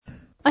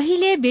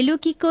अहिले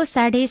बेलुकीको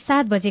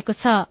 7:30 बजेको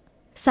छ।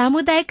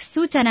 सामुदायिक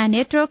सूचना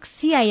नेटवर्क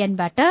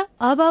CIN-बाट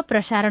अब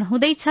प्रसारण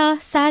हुँदैछ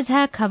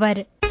साझा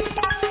खबर।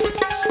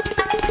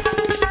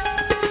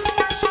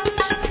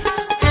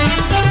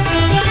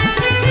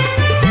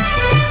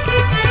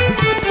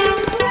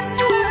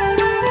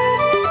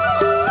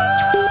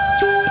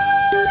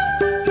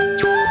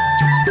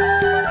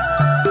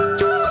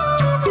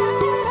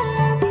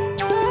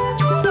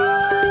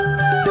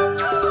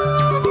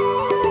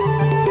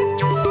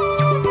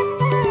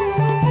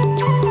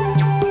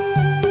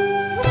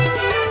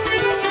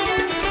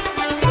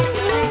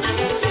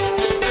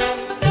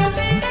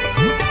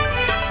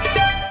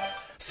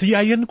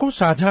 CIN को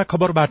साझा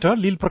खबरबाट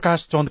लील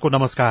प्रकाश चन्दको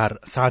नमस्कार।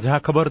 साझा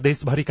खबर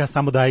देशभरिका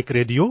सामुदायिक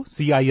रेडियो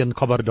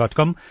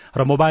CINखबर.com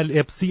र मोबाइल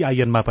एप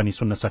CIN-मा पनि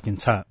सुन्न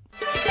सकिन्छ।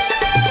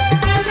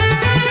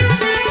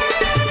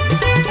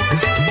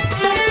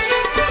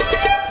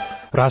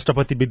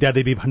 राष्ट्रपति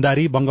विद्यादेवी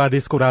भण्डारी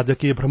बंगलादेशको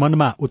राजकीय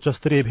भ्रमणमा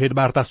उच्चस्तरीय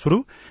भेटवार्ता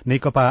शुरू।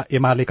 नेकपा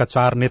एमालेका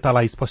 4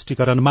 नेतालाई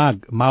स्पष्टीकरण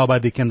माग।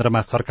 माओवादी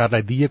केन्द्रमा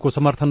सरकारलाई दिएको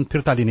समर्थन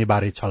फिर्ता लिने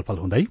बारे छलफल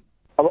हुँदै।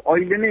 अब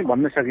अहिले नै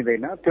भन्न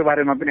सकिँदैन, त्यो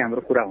बारेमा पनि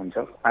हाम्रो कुरा हुन्छ,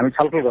 हामी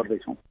छलफल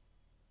गर्दैछौं।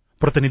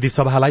 प्रतिनिधि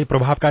सभालाई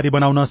प्रभावकारी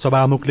बनाउन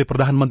सभामुखले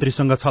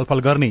प्रधानमन्त्रीसँग छलफल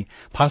गर्ने।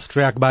 फास्ट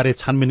ट्र्याक बारे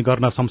छानबिन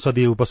गर्न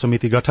संसदीय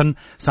उपसमिति गठन।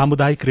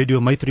 सामुदायिक रेडियो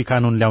मैत्री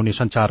कानून ल्याउने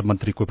संचार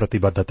मन्त्रीको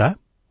प्रतिबद्धता।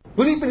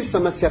 कुनै पनि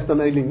समस्या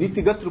तपाईँले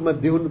नीतिगत रूपमा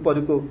बेहोर्नु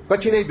परेको,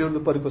 कठिनाई बेहोर्नु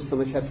परेको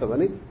समस्या छ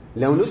भने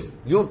ल्याउनुहोस्,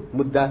 यो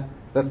मुद्दा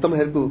र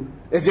तपाईँहरूको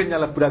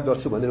एजेन्डालाई पूरा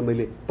गर्छु भनेर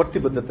मैले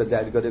प्रतिबद्धता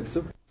जारी गरेको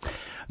छु।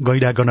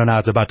 गैंडा गणना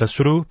आजबाट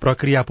शुरू।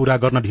 प्रक्रिया पूरा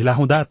गर्न ढिला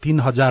हुँदा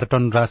 3000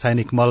 टन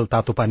रासायनिक मल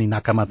तातोपानी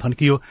नाकामा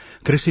थन्कियो।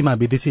 कृषिमा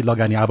विदेशी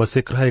लगानी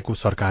आवश्यक रहेको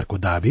सरकारको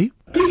दावी।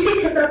 कृषि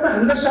क्षेत्रको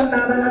हाम्रो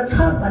सम्भावना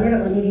छ भनेर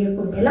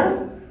भनिरहेको बेला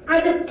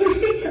आज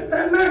कृषि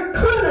क्षेत्रमा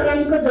ठूलो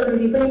लगानीको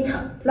जरुरी पनि छ।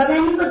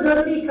 लगानीको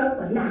जरुरी छ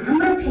भन्दा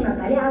हाम्रो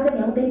क्षमताले आज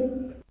भ्याउँदैन।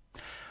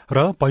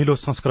 र पहिलो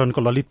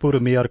संस्करणको ललितपुर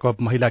मेयर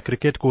कप महिला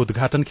क्रिकेटको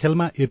उद्घाटन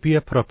खेलमा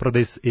APF र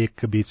प्रदेश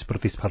 1 बीच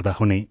प्रतिस्पर्धा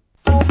हुने।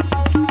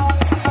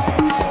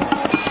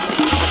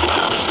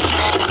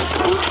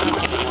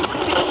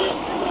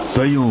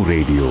 सयौं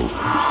रेडियो,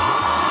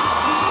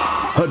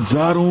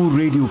 हजारौं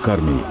रेडियो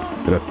कर्मी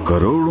र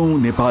करोड़ौं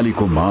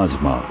नेपालीको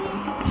माझमा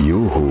यो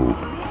हो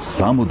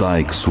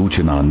सामुदायिक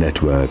सूचना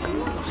नेटवर्क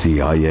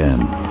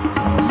CIN।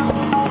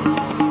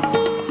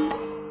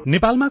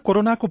 नेपालमा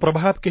कोरोनाको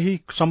प्रभाव केही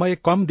समय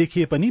कम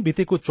देखिए पनि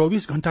बितेको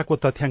 24 घण्टाको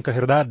तथ्याङ्क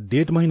हेर्दा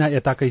 1.5 महिना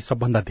यताकै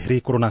सबभन्दा धेरै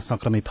कोरोना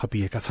संक्रमित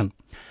थपिएका छन्।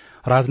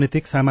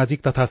 राजनीतिक,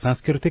 सामाजिक तथा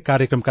सांस्कृतिक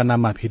कार्यक्रमका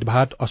नाममा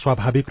भीड़भाड़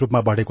अस्वाभाविक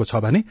रूपमा बढ़ेको छ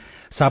भने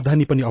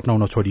सावधानी पनि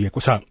अपनाउन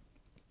छोडिएको छ।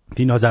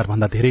 3000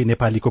 भन्दा धेरै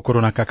नेपालीको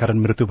कोरोनाका कारण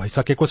मृत्यु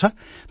भइसकेको छ।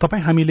 तपाई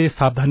हामीले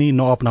सावधानी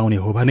नअपनाउने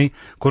हो भने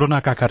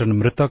कोरोनाका कारण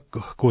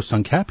मृतकको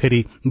संख्या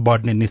फेरि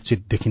बढ़ने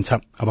निश्चित देखिन्छ।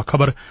 अब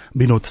खबर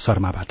विनोद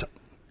शर्माबाट।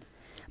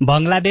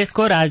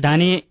 बंगलादेशको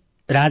राजधानी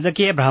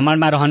राजकीय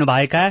भ्रमणमा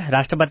रहनुभएका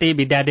राष्ट्रपति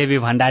विद्यादेवी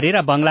भण्डारी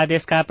र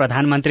बंगलादेशका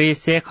प्रधानमन्त्री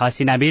शेख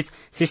हसीना बीच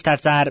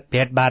शिष्टाचार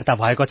भेटवार्ता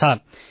भएको छ।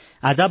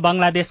 आज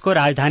बंगलादेशको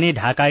राजधानी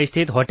ढाका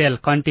स्थित होटल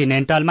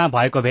कन्टिनेन्टलमा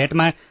भएको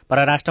भेटमा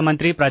परराष्ट्र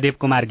मन्त्री प्रदीप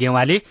कुमार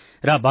गेवाली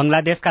र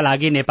बंगलादेशका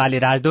लागि नेपाली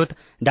राजदूत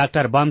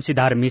डाक्टर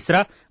बमसिधर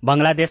मिश्र,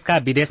 बंगलादेशका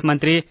विदेश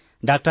मन्त्री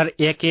डाक्टर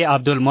AK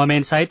अब्दुल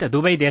मोमेन सहित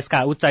दुवै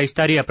देशका उच्च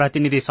स्तरीय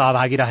प्रतिनिधि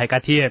सहभागी रहेका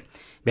थिए।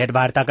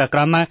 भेटवार्ताका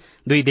क्रममा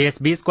दुई देश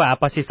बीचको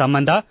आपसी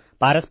सम्बन्ध,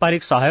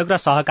 पारस्परिक सहयोग र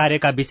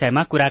सहकार्यका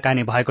विषयमा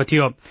कुराकानी भएको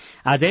थियो।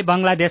 आजै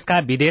बंगलादेशका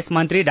विदेश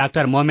मन्त्री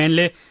डाक्टर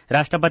मोमेनले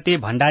राष्ट्रपति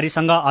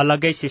भण्डारीसँग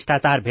अलग्गै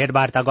शिष्टाचार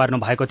भेटवार्ता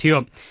गर्नुभएको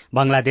थियो।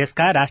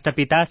 बंगलादेशका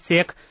राष्ट्रपिता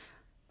शेख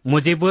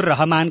मुजिबुर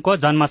रहमानको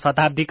जन्म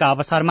शताब्दीका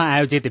अवसरमा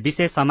आयोजित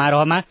विशेष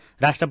समारोहमा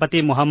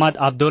राष्ट्रपति मोहम्मद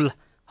अब्दुल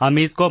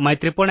हमीदको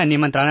मैत्रीपूर्ण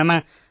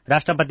निमन्त्रणामा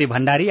राष्ट्रपति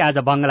भण्डारी आज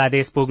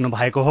बंगलादेश पुग्नु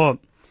भएको हो।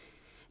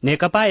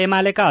 नेकपा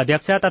एमालेका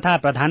अध्यक्ष तथा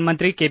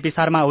प्रधानमन्त्री केपी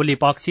शर्मा ओली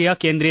पक्षीय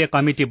केन्द्रीय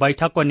कमिटी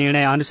बैठकको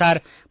निर्णय अनुसार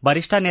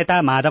वरिष्ठ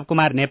नेता माधव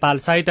कुमार नेपाल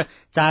सहित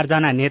 4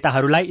 जना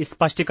नेताहरूलाई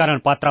स्पष्टीकरण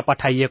पत्र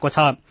पठाइएको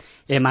छ।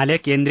 एमाले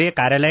केन्द्रीय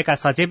कार्यालयका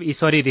सचिव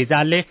ईश्वरी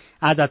रिजालले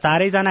आज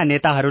 4 जना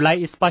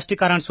नेताहरूलाई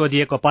स्पष्टीकरण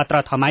सोधिएको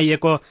पत्र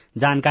थमाइएको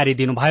जानकारी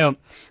दिनुभयो।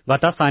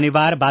 गत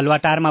शनिबार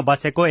बालुवाटारमा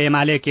बसेको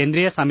एमाले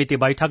केन्द्रीय समिति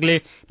बैठकले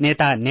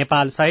नेता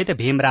नेपाल सहित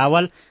भीम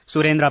रावल,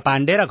 सुरेन्द्र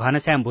पाण्डे र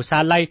घनश्याम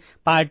भूषाललाई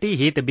पार्टी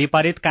हित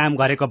विपरीत काम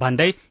गरेको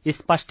भन्दै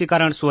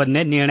स्पष्टीकरण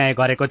सोध्ने निर्णय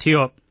गरेको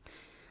थियो।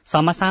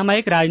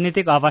 समसामयिक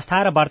राजनीतिक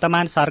अवस्था र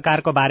वर्तमान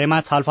सरकारको बारेमा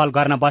छलफल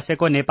गर्न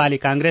बसेको नेपाली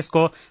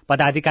कांग्रेसको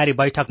पदाधिकारी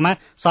बैठकमा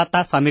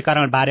सत्ता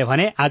समीकरण बारे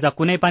भने आज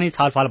कुनै पनि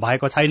छलफल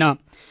भएको छैन।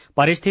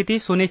 परिस्थिति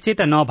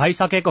सुनिश्चित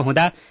नभइसकेको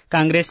हुँदा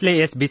कांग्रेसले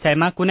यस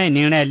विषयमा कुनै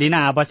निर्णय लिन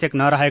आवश्यक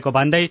नरहेको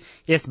भन्दै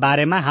यस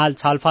बारेमा हाल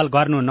छलफल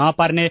गर्नु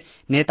नपर्ने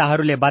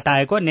नेताहरूले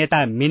बताएको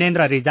नेता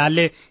मिनेन्द्र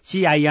रिजालले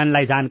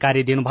CIN-लाई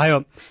जानकारी दिनुभयो।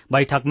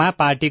 बैठकमा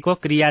पार्टीको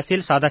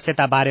क्रियाशील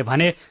सदस्यता बारे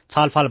भने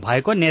छलफल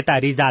भएको नेता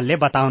रिजालले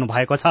बताउनु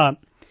भएको छ।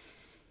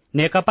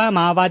 नेकपा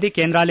माओवादी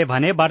केन्द्रले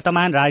भने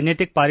वर्तमान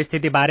राजनीतिक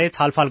परिस्थितिबारे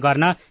छलफल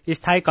गर्न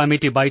स्थायी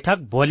कमिटी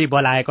बैठक भोलि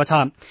बोलाएको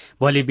छ।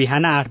 भोलि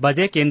बिहान 8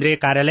 बजे केन्द्रीय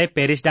कार्यालय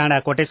पेरिस डाँडा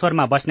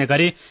कोटेश्वरमा बस्ने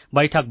गरी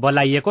बैठक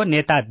बोलाइएको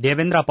नेता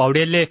देवेन्द्र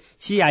पौडेलले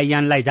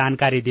सीआईएनलाई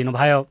जानकारी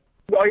दिनुभयो।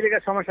 अहिलेका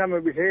समस्यामा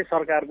विषय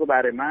सरकारको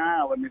बारेमा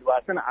अब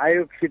निर्वाचन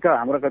आयोगसित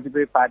हाम्रो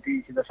कतिपय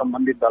पार्टीसित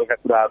सम्बन्धित दलका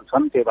कुराहरू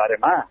छन्। त्यो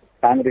बारेमा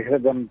कांग्रेस र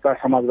जनता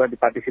समाजवादी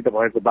पार्टीसित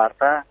भएको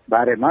वार्ता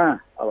बारेमा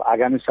अब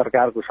आगामी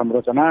सरकारको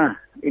संरचना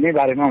यिनै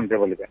बारेमा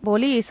हुन्छ।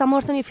 भोलि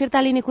समर्थन फिर्ता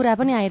लिने कुरा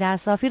पनि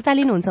आइरहेछ, फिर्ता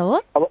लिनुहुन्छ हो?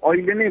 अब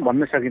अहिले नै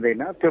भन्न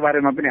सकिँदैन, त्यो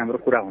बारेमा पनि हाम्रो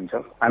कुरा हुन्छ,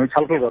 हामी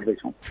छलफल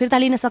गर्दैछौँ। फिर्ता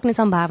लिन सक्ने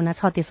सम्भावना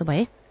छ त्यसो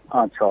भए?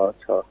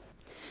 छ।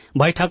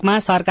 बैठकमा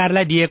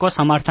सरकारलाई दिएको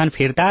समर्थन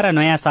फिर्ता र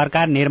नयाँ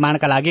सरकार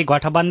निर्माणका लागि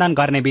गठबन्धन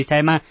गर्ने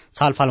विषयमा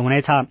छलफल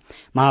हुनेछ।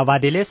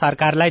 माओवादीले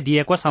सरकारलाई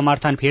दिएको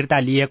समर्थन फिर्ता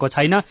लिएको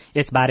छैन,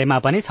 यसबारेमा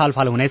पनि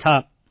छलफल हुनेछ।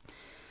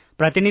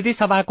 प्रतिनिधि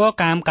सभाको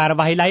काम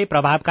कार्यवाहीलाई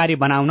प्रभावकारी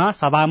बनाउन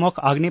सभामुख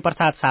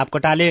अग्निप्रसाद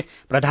सापकोटाले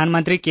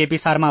प्रधानमन्त्री केपी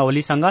शर्मा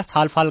ओलीसँग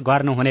छलफल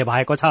गर्नुहुने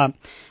भएको छ।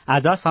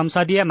 आज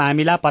संसदीय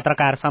मामिला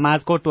पत्रकार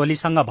समाजको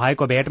टोलीसँग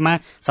भएको भेटमा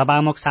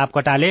सभामुख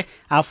सापकोटाले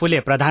आफूले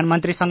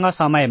प्रधानमन्त्रीसँग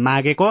समय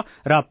मागेको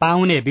र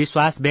पाउने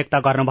विश्वास व्यक्त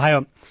गर्नुभयो।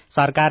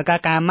 सरकारका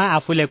काममा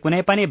आफूले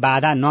कुनै पनि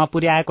बाधा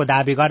नपुर्याएको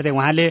दावी गर्दै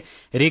उहाँले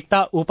रिक्त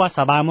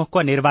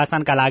उपसभामुखको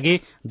निर्वाचनका लागि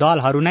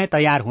दलहरू नै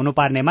तयार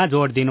हुनुपर्नेमा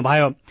जोड़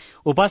दिनुभयो।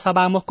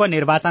 उपसभामुखको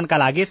निर्वाचनका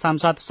लागि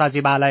संसद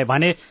सचिवालय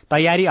भने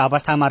तयारी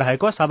अवस्थामा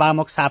रहेको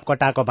सभामुख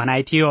सापकोटाको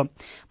भनाइ थियो।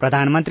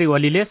 प्रधानमन्त्री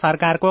ओलीले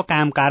सरकारको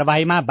काम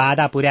कारवाहीमा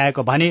बाधा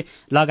पुर्याएको भनी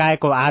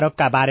लगाएको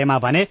आरोपका बारेमा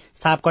भने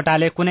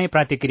सापकोटाले कुनै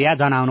प्रतिक्रिया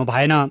जनाउनु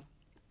भएन।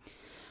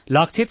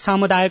 लक्षित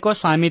समुदायको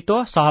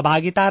स्वामित्व,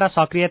 सहभागिता र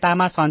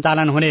सक्रियतामा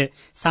सञ्चालन हुने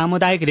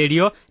सामुदायिक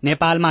रेडियो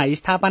नेपालमा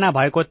स्थापना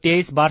भएको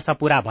 23 वर्ष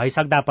पूरा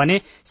भइसक्दा पनि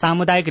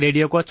सामुदायिक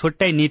रेडियोको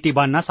छुट्टै नीति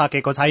बन्न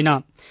सकेको छैन।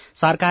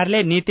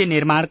 सरकारले नीति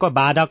निर्माणको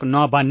बाधक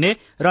नबन्ने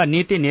र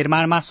नीति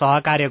निर्माणमा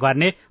सहकार्य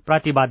गर्ने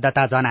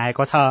प्रतिबद्धता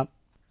जनाएको छ।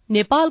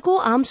 नेपालको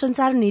आम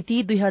संचार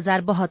नीति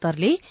 2072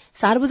 ले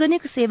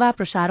सार्वजनिक सेवा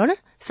प्रसारण,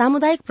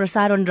 सामुदायिक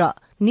प्रसारण र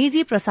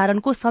निजी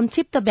प्रसारणको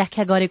संक्षिप्त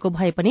व्याख्या गरेको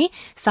भए पनि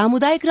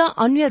सामुदायिक र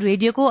अन्य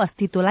रेडियोको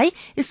अस्तित्वलाई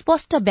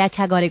स्पष्ट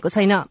व्याख्या गरेको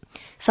छैन।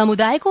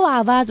 समुदायको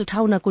आवाज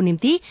उठाउनको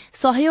निम्ति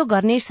सहयोग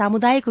गर्ने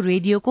सामुदायिक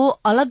रेडियोको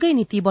अलग्गै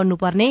नीति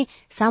बन्नुपर्ने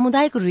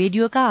सामुदायिक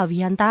रेडियोका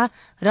अभियन्ता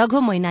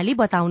रघु मैनाली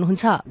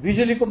बताउनुहुन्छ।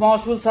 बिजुलीको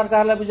महसुल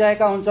सरकारलाई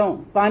बुझाएका हुन्छौं,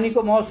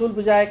 पानीको महसुल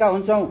बुझाएका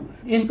हुन्छौं,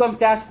 इन्कम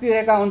ट्याक्स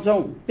तिरेका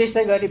हुन्छौं,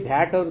 त्यस्तै गरी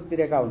भ्याटहरू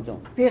तिरेका हुन्छौं।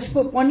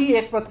 त्यसको पनि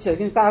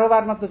 1%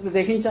 कारोबारमा त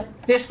देखिन्छ,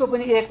 त्यसको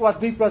पनि 1 वा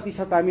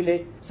 2% हामीले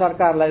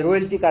सरकारलाई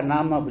रोयल्टीका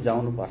नाममा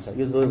बुझाउनु पर्छ।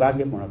 यो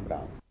दुर्भाग्यपूर्ण कुरा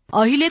हो।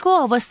 अहिलेको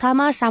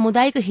अवस्थामा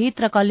सामुदायिक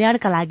हित र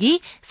कल्याणका लागि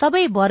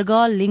सबै वर्ग,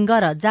 लिंग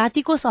र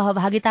जातिको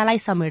सहभागितालाई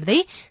समेट्दै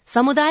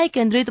समुदाय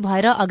केन्द्रित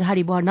भएर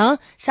अगाडि बढ़न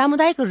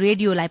सामुदायिक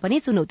रेडियोलाई पनि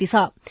चुनौती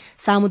छ।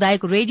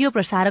 सामुदायिक रेडियो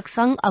प्रसारक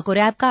संघ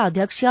अकोर्याबका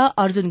अध्यक्ष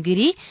अर्जुन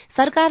गिरी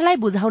सरकारलाई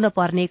बुझाउन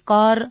पर्ने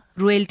कर,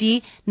 रोयल्टी,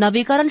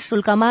 नवीकरण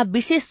शुल्कमा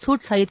विशेष छूट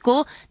सहितको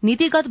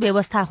नीतिगत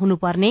व्यवस्था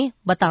हुनुपर्ने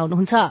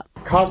बताउनुहुन्छ।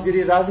 खास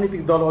गरी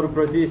राजनीतिक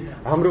दलहरूप्रति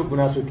हाम्रो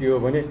गुनासो के हो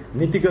भने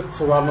नीतिगत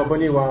सवालमा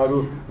पनि उहाँहरू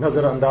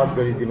नजरअन्दाज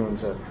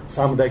गरिदिनुहुन्छ।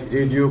 सामुदायिक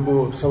रेडियोको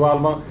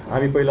सवालमा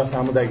हामी पहिला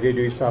सामुदायिक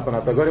रेडियो स्थापना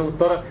त गर्यौं,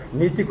 तर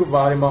नीतिको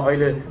बारेमा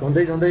अहिले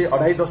झन्डै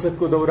 2.5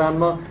 दशकको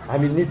दौरानमा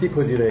हामी नीति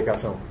खोजिरहेका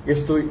छौं।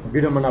 यस्तो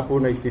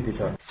विडम्बनापूर्ण स्थिति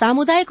छ।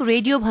 सामुदायिक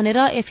रेडियो भनेर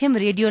एफएम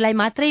रेडियोलाई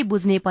मात्रै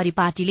बुझ्ने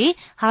परिपाटीले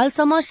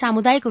हालसम्म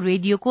सामुदायिक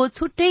रेडियोको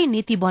छुट्टै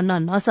नीति बन्न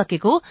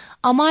नसकेको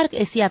अमार्क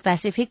एसिया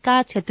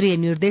पेसिफिकका क्षेत्रीय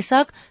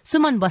निर्देशक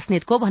सुमन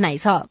बस्नेतको भनाइ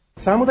छ।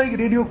 सामुदायिक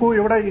रेडियोको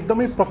एउटा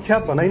एकदमै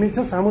प्रख्यात भनाइ नै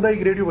छ।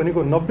 सामुदायिक रेडियो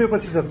भनेको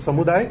 90%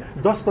 समुदाय,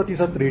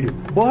 10% रेडियो।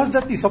 बहस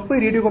जति सबै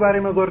रेडियोको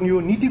बारेमा गर्ने हो,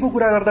 नीतिको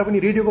कुरा गर्दा पनि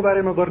रेडियोको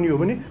बारेमा गर्ने हो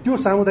भने त्यो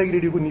सामुदायिक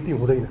रेडियोको नीति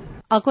हुँदैन।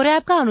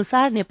 अकोर्याबका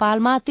अनुसार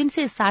नेपालमा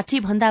 360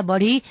 भन्दा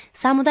बढ़ी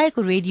सामुदायिक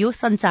रेडियो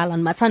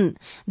सञ्चालनमा छन्।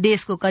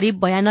 देशको करिब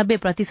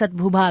 92%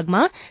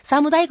 भूभागमा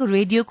सामुदायिक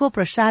रेडियोको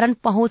प्रसारण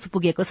पहुँच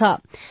पुगेको छ।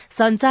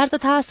 संचार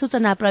तथा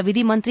सूचना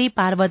प्रविधि मन्त्री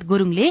पार्वत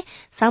गुरूङले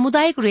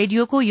सामुदायिक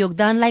रेडियोको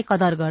योगदानलाई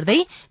कदर गर्दै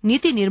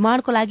नीति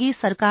निर्माणको लागि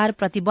सरकार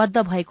प्रतिबद्ध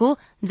भएको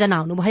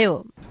जनाउनुभयो।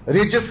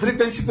 रेडियो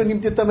फ्रिक्वेन्सीको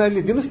निम्ति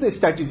तपाईहरुले दिनुस् न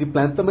स्ट्र्याटेजी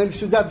प्लान, तपाईहरुले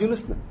सुझाव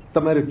दिनुस् न,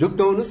 तपाईहरु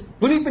जुट्नुहोस्।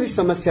 कुनै पनि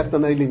समस्या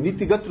तपाईहरुले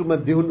नीतिगत रूपमा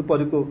बेहोर्नु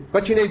परेको,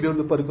 कठिनाई बेहोर्नु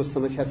परेको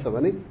समस्या छ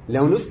भने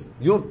ल्याउनुस्,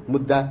 यो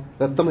मुद्दा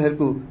र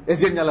तपाईहरुको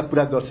एजेन्डालाई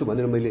पूरा गर्छु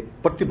भनेर मैले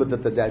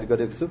प्रतिबद्धता जारी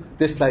गरेको छु,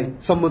 त्यसलाई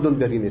सम्बोधन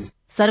गरिनेछ।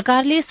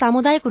 सरकारले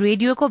सामुदायिक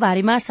रेडियोको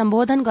बारेमा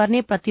सम्बोधन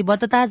गर्ने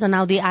प्रतिबद्धता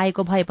जनाउँदै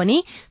आएको भए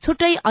पनि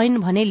छुट्टै ऐन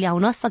भने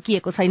ल्याउन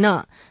सकिएको छैन।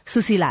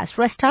 सुशीला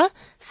श्रेष्ठ,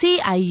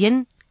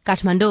 सीआईएन,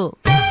 काठमाडौँ।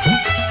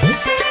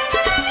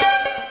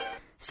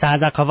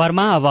 साझा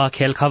खबरमा अब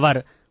खेल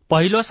खबर।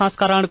 पहिलो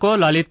संस्करणको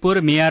ललितपुर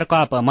मेयर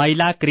कप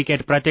महिला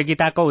क्रिकेट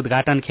प्रतियोगिताको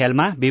उद्घाटन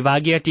खेलमा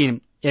विभागीय टीम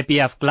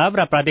एपीएफ क्लब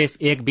र प्रदेश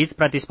 1 बीच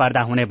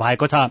प्रतिस्पर्धा हुने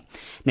भएको छ।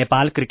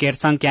 नेपाल क्रिकेट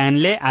संघ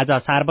क्यानले आज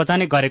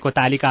सार्वजनिक गरेको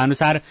तालिका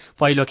अनुसार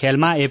पहिलो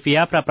खेलमा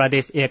एपीएफ र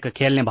प्रदेश 1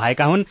 खेल्ने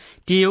भएका हुन्।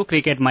 टीयू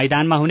क्रिकेट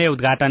मैदानमा हुने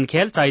उद्घाटन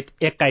खेल चैत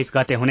 21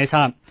 गते हुनेछ।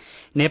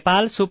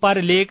 नेपाल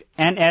सुपर लीग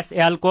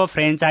एनएसएल को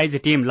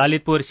franchise team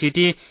Lalitpur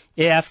city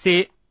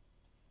AFC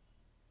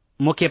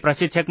मुख्य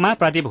प्रशिक्षकमा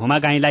प्रदीप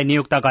हुमागाईलाई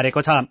नियुक्त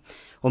गरेको छ।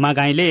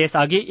 हुमागाईले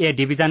यसअघि ए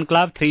डिभिजन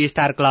क्लब 3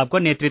 स्टार क्लबको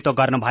नेतृत्व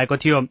गर्नुभएको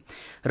थियो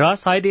र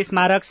शहीद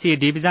स्मारक सी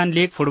डिभिजन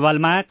लीग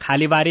फुटबलमा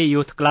खालीबारी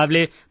युथ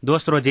क्लबले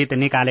दोस्रो जित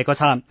निकालेको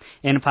छ।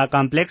 एन्फा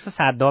कम्प्लेक्स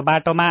 7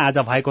 बाटोमा आज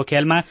भएको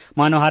खेलमा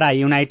मनोहरा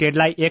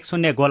युनाइटेडलाई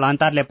 1-0 गोल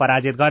अन्तरले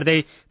पराजित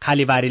गर्दै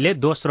खालीबारीले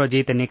दोस्रो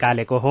जित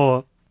निकालेको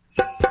हो।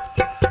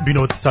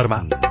 विनोद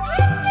शर्मा।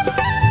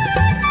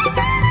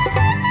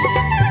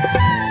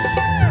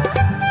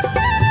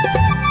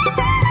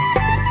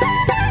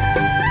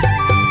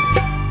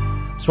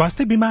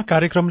 स्वास्थ्य बीमा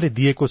कार्यक्रमले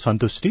दिएको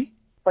सन्तुष्टि?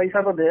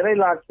 पैसा त धेरै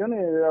लाग्थ्यो नि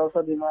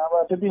औषधिमा,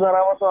 अब त्यति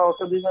बराबर त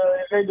औषधिमा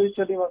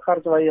 1-2चोटिमा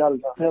खर्च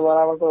भइहाल्छ। त्यो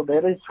बराबर त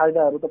धेरै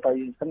फाइदाहरू त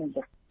पाइन्छ नि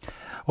त।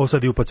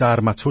 औषधि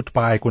उपचारमा छुट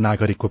पाएको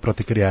नागरिकको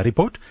प्रतिक्रिया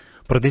रिपोर्ट।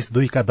 प्रदेश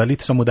 2 का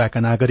दलित समुदायका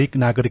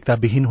नागरिकता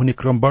विहीन हुने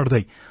क्रम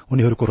बढ़दै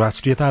उनीहरूको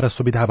राष्ट्रियता र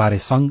सुविधाबारे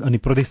संघ अनि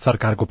प्रदेश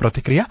सरकारको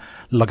प्रतिक्रिया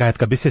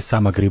लगायतका विशेष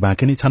सामग्री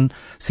बाँकी नै छन्।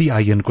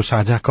 सीआईएनको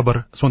साझा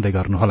खबर सुन्दै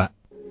गर्नुहोला।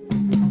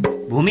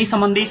 भूमि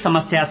सम्बन्धी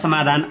समस्या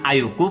समाधान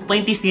आयोगको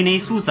 35 दिने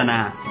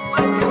सूचना।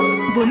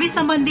 भूमि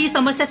सम्बन्धी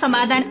समस्या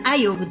समाधान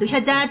आयोग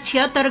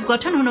 2076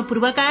 गठन हुनु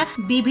पूर्वका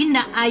विभिन्न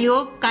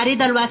आयोग,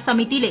 कार्यदल वा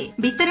समितिले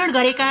वितरण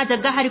गरेका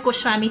जग्गाहरूको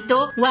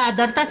स्वामित्व वा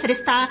दर्ता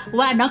श्रेष्ठता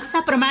वा नक्सा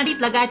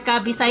प्रमाणित लगायतका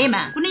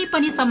विषयमा कुनै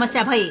पनि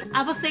समस्या भए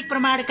आवश्यक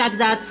प्रमाण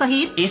कागजात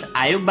सहित यस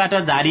आयोगबाट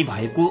जारी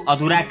भएको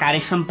अधुरा कार्य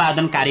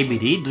सम्पादन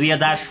कार्यविधि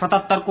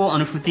 2077 को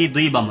अनुसूची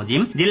 2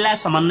 बमोजिम जिल्ला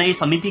समन्वय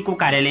समितिको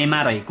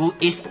कार्यालयमा रहेको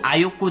यस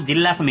आयोगको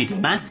जिल्ला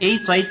समितिमा यही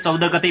चैत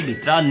 14 गते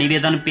भित्र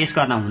निवेदन पेश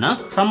गर्न हुन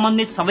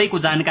सम्बन्धित सबैको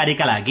जानकारी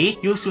लागि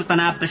यो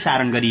सूचना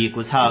प्रसारण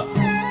गरिएको छ।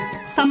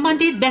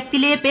 सम्बन्धित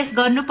व्यक्तिले पेश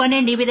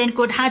गर्नुपर्ने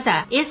निवेदनको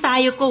ढाँचा यस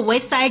आयोगको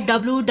वेबसाइट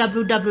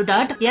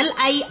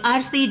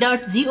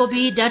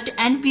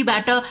www.lirc.gov.np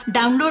बाट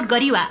डाउनलोड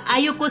गरी वा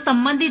आयोगको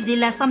सम्बन्धित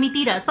जिल्ला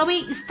समिति र सबै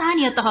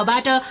स्थानीय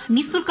तहबाट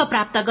निशुल्क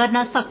प्राप्त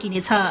गर्न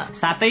सकिनेछ।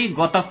 साथै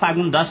गत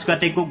फागुन 10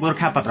 गतेको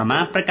गोरखापत्रमा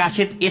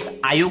प्रकाशित यस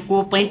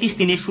आयोगको 35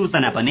 दिने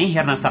सूचना पनि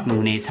हेर्न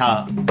सक्नुहुनेछ।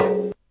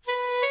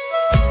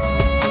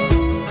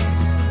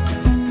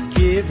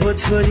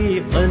 छोरी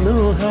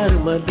अनुहार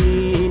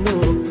मलिनो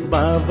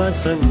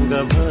बाबासँग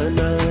भन,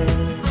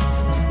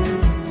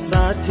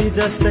 साथी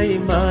जस्तै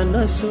मान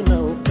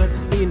सुनाउ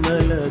कति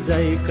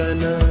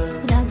नलजाइकन।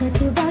 रगत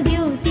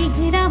बग्यो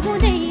तिघ्रा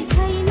हुँदै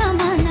छैन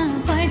मन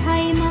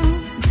पढाइमा,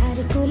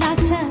 घरको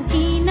लाग्छ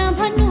किन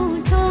भन्नु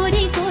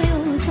छोरीको यो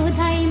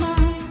सोधाइमा।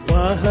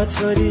 वाह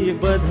छोरी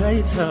बधाई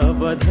छ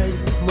बधाई,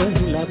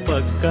 महिला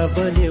पक्का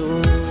बन्यौ।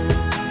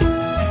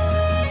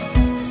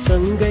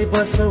 सँगै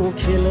बसौं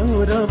खेलौं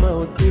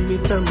रमाऊ, तिमी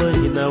त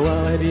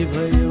महिनावारी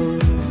भयो।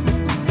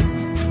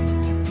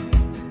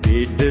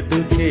 पेट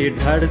दुखे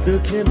ढाड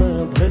दुखेमा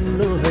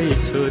भन्नु है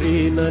छोरी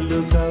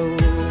नलुकाऊ।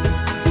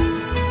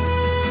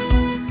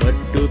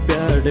 पट्टु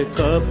प्याड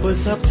कप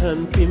सब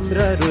छन्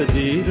तिम्रा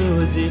रोजी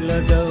रोजी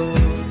लगाऊ।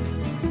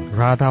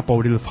 राधा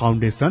पौडेल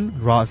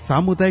फाउन्डेशन र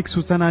सामुदायिक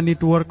सूचना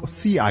नेटवर्क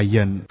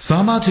सीआईएन।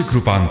 सामाजिक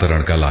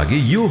रूपान्तरणका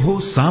लागि यो हो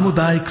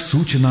सामुदायिक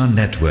सूचना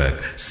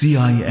नेटवर्क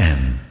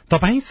सीआईएन।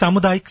 तपाई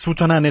सामुदायिक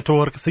सूचना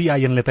नेटवर्क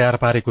सीआईएनले तयार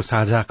पारेको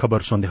साझा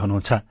खबर सुन्दै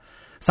हुनुहुन्छ।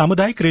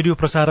 सामुदायिक रेडियो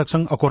प्रसारक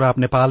संघ अकोराब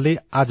नेपालले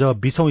आज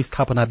 20औं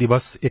स्थापना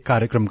दिवस एक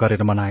कार्यक्रम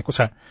गरेर मनाएको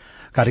छ।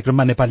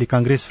 कार्यक्रममा नेपाली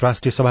कांग्रेस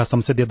राष्ट्रिय सभा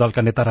संसदीय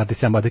दलका नेता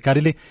राधेश्याम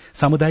अधिकारीले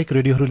सामुदायिक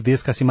रेडियोहरूले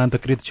देशका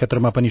सीमान्तकृत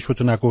क्षेत्रमा पनि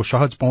सूचनाको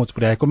सहज पहुँच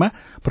पुर्याएकोमा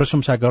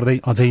प्रशंसा गर्दै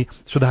अझै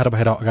सुधार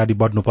भएर अगाडि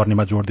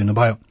बढ़नुपर्नेमा जोड़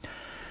दिनुभयो।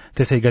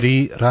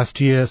 त्यसैगरी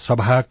राष्ट्रिय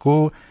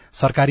सभाको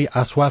सरकारी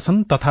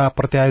आश्वासन तथा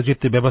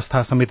प्रत्यायोजित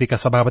व्यवस्था समितिका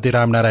सभापति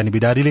रामनारायण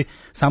बिडारीले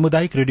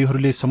सामुदायिक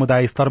रेडियोहरूले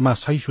समुदाय स्तरमा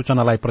सही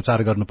सूचनालाई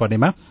प्रचार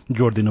गर्नुपर्नेमा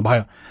जोड़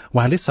दिनुभयो।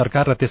 उहाँले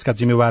सरकार र त्यसका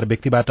जिम्मेवार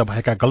व्यक्तिबाट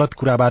भएका गलत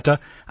कुराबाट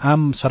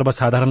आम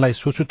सर्वसाधारणलाई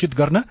सुसूचित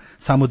गर्न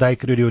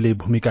सामुदायिक रेडियोले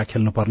भूमिका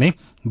खेल्नुपर्ने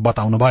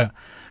बताउनुभयो।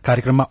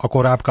 कार्यक्रममा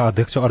अकोराबका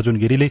अध्यक्ष अर्जुन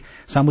गिरीले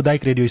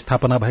सामुदायिक रेडियो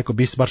स्थापना भएको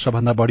 20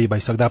 वर्षभन्दा बढ़ी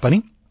भइसक्दा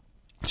पनि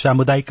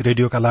सामुदायिक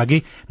रेडियोका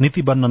लागि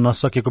नीति बन्न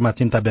नसकेकोमा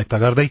चिन्ता व्यक्त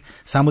गर्दै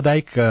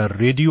सामुदायिक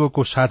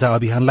रेडियोको साझा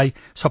अभियानलाई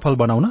सफल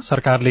बनाउन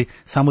सरकारले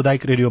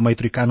सामुदायिक रेडियो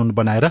मैत्री कानून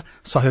बनाएर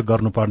सहयोग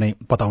गर्नुपर्ने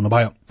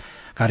बताउनुभयो।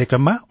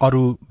 कार्यक्रममा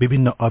अरू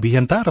विभिन्न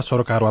अभियन्ता र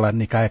सरोकारवाला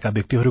निकायका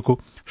व्यक्तिहरूको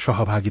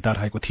सहभागिता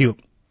रहेको थियो।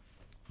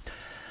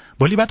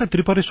 भोलिबाट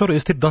त्रिपुरेश्वर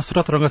स्थित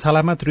दशरथ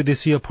रंगशालामा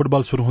त्रिदेशीय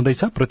फुटबल शुरू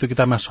हुँदैछ।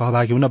 प्रतियोगितामा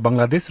सहभागी हुन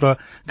बंगलादेश र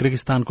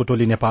किर्गिस्तानको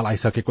टोली नेपाल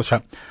आइसकेको छ।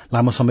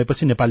 लामो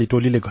समयपछि नेपाली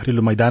टोलीले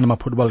घरेलु मैदानमा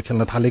फुटबल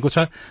खेल्न थालेको छ।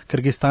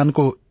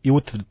 किर्गिस्तानको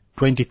युथ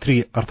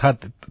 23 अर्थात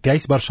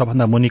 23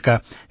 वर्षभन्दा मुनिका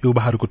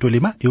युवाहरूको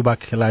टोलीमा युवा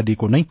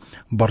खेलाड़ीको नै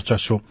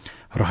वर्चस्व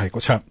रहेको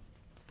छ।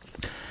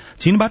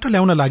 चीनबाट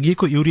ल्याउन लागि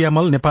युरिया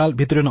मल नेपाल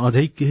भित्रिन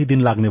अझै केही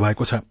दिन लाग्ने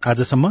भएको छ।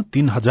 आजसम्म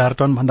 3,000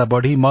 टन भन्दा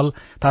बढ़ी मल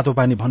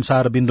तातोपानी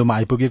भन्सार बिन्दुमा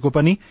आइपुगेको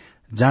पनि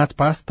जाँच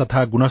पास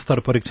तथा गुणस्तर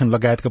परीक्षण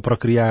लगायतका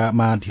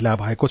प्रक्रियामा ढिला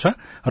भएको छ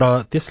र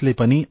त्यसले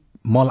पनि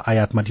मल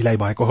आयातमा ढिलाइ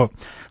भएको हो।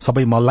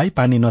 सबै मललाई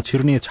पानी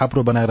नछिर्ने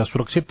छाप्रो बनाएर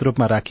सुरक्षित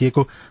रूपमा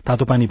राखिएको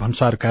तातोपानी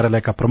भन्सार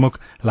कार्यालयका प्रमुख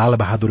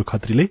लालबहादुर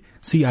खत्रीले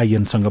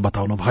सीआईएनसँग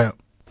बताउनुभयो।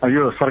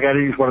 यो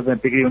सरकारी उसबाट चाहिँ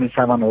बिक्री हुने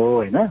सामान हो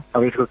होइन।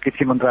 अब यसको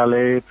कृषि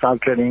मन्त्रालय चाल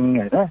ट्रेनिङ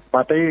होइन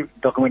बाटै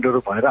डकुमेन्टहरू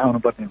भएर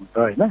आउनुपर्ने हुन्छ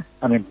होइन।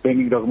 अनि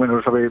ब्याङ्किङ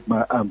डकुमेन्टहरू सबै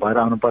भएर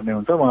आउनुपर्ने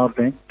हुन्छ। उहाँहरू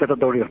चाहिँ त्यता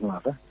दौडिराख्नु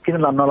भएको छ। किन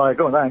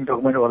नलगेको भन्दा हामी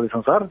डकुमेन्ट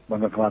गर्दैछौँ सर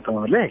भन्नु भएको छ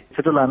उहाँहरूले।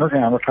 छिटो लानुहोस्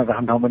यहाँ हाम्रो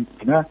राख्ने ठाउँ पनि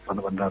छैन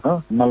भन्नु भनिरहेको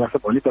छ। मलाई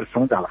भोलि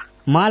पर्सिसम्म जाला।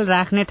 मल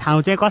राख्ने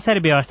ठाउँ चाहिँ कसरी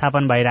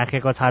व्यवस्थापन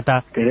भइराखेको छ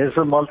त? धेरै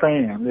जसो मल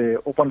चाहिँ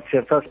हामीले ओपन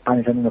सेयर छ,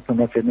 पानी सानी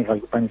नछिर्ने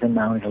खालको, पानी सानी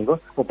नआउने खालको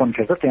ओपन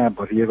सेयर छ, त्यहाँ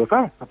भरिएको छ।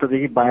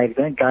 त्यसदेखि बाहेक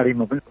चाहिँ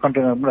गाडीमा पनि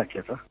कन्टेनर पनि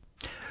राखिएको छ।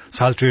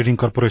 साल ट्रेडिङ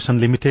कर्पोरेशन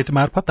लिमिटेड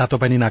मार्फत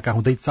तातोपानी नाका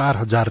हुँदै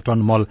 4,000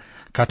 टन मल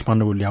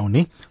काठमाडौँ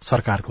ल्याउने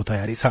सरकारको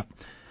तयारी छ।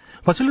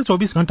 पछिल्लो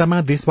 24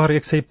 घण्टामा देशभर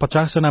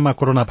 150 जनामा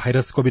कोरोना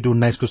भाइरस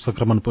कोविड-19 को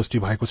संक्रमण पुष्टि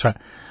भएको छ।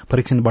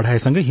 परीक्षण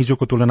बढ़ाएसँगै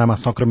हिजोको तुलनामा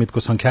संक्रमितको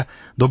संख्या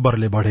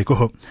दोब्बरले बढ़ेको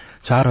हो।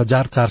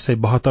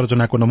 4,472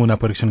 जनाको नमूना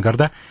परीक्षण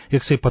गर्दा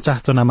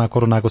 150 जनामा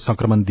कोरोनाको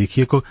संक्रमण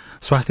देखिएको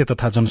स्वास्थ्य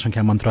तथा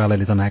जनसंख्या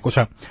मन्त्रालयले जनाएको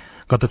छ।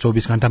 गत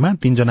 24 घण्टामा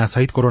 3 जना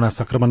सहित कोरोना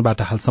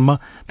संक्रमणबाट हालसम्म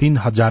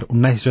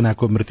 3,019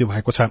 जनाको मृत्यु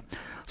भएको छ।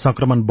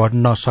 संक्रमण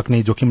बढ़न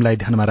सक्ने जोखिमलाई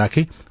ध्यानमा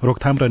राखी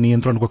रोकथाम र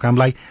नियन्त्रणको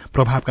कामलाई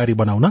प्रभावकारी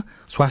बनाउन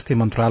स्वास्थ्य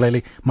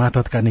मन्त्रालयले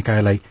मातहतका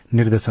निकायलाई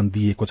निर्देशन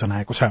दिएको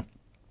जनाएको छ।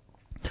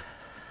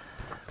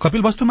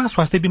 कपिलवस्तुमा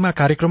स्वास्थ्य बीमा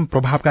कार्यक्रम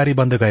प्रभावकारी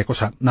बन्दै गएको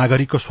छ।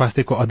 नागरिकको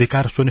स्वास्थ्यको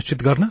अधिकार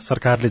सुनिश्चित गर्न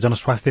सरकारले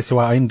जनस्वास्थ्य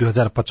सेवा ऐन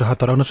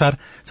 2075 अनुसार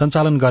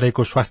सञ्चालन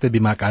गरेको स्वास्थ्य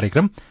बीमा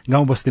कार्यक्रम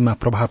गाउँ बस्तीमा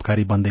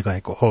प्रभावकारी बन्दै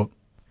गएको हो।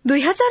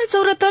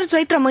 2074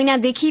 चैत्र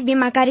महिनादेखि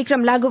बीमा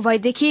कार्यक्रम लागू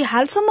भएदेखि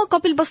हालसम्म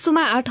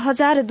कपिलवस्तुमा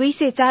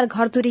 8,204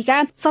 घरधुरीका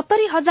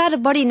 70,000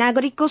 बढ़ी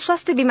नागरिकको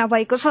स्वास्थ्य बीमा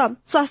भएको छ।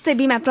 स्वास्थ्य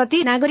बीमा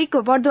प्रति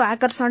नागरिकको बढ्दो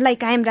आकर्षणलाई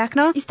कायम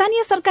राख्न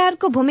स्थानीय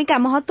सरकारको भूमिका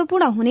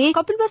महत्वपूर्ण हुने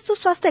कपिलवस्तु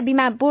स्वास्थ्य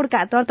बीमा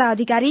बोर्डका दर्ता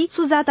अधिकारी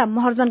सुजाता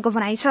महर्जनको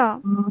भनाइ छ।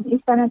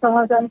 स्थानीय तह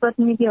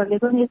जनप्रतिनिधिहरूले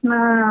पनि यसमा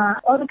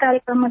अरू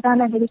कार्यक्रममा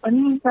जाँदाखेरि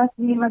पनि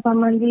स्वास्थ्य बीमा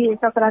सम्बन्धी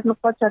सकारात्मक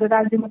पक्षहरू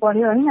राखिदिनु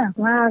पर्यो होइन।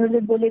 उहाँहरूले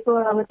बोलेको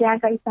अब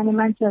त्यहाँका स्थानीय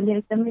मान्छेहरूले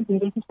एकदमै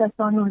धेरै विश्वास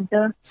गर्नुहुन्छ।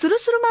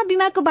 सुरुमा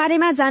बीमाको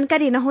बारेमा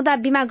जानकारी नहुँदा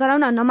बीमा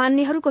गराउन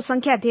नमान्नेहरूको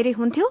संख्या धेरै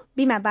हुन्थ्यो।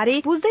 बीमा बारे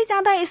बुझ्दै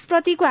जाँदा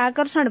यसप्रतिको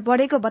आकर्षण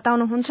बढ़ेको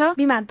बताउनुहुन्छ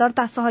बीमा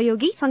दर्ता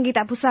सहयोगी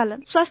संगीता भूषाल।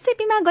 स्वास्थ्य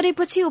बीमा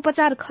गरेपछि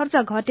उपचार खर्च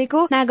घटेको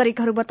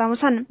नागरिकहरू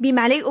बताउँछन्।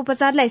 बीमाले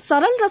उपचारलाई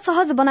सरल र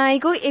सहज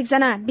बनाएको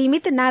एकजना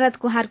बीमित नारद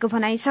कुहारको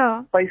भनाइ छ।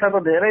 पैसा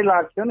त धेरै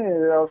लाग्थ्यो नि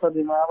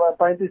औषधिमा। अब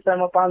 35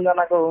 सयमा 5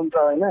 जनाको हुन्छ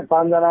होइन।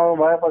 5 जनाको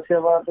भएपछि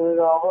अब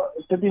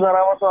त्यति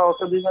बराबर त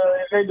औषधिमा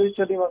एकै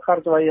दुईचोटिमा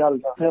खर्च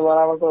भइहाल्छ। त्यो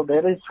बराबरको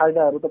धेरै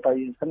फाइदाहरू त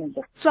पाइन्छ नि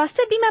त।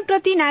 स्वास्थ्य बीमा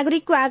प्रति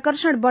नागरिकको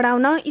आकर्षण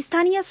बढ़ाउन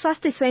स्थानीय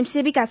स्वास्थ्य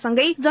स्वयंसेविका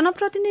सँगै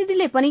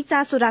जनप्रतिनिधिले पनि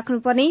चासो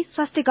राख्नुपर्ने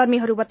स्वास्थ्य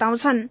कर्मीहरू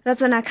बताउँछन्।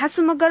 रचना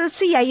खासु मगर,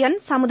 सीआईएन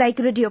सामुदायिक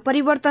रेडियो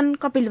परिवर्तन,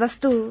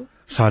 कपिलवस्तु।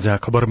 साझा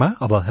खबरमा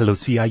अब हेलो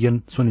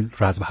सीआईएन सुनिल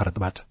राज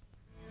भारतबाट।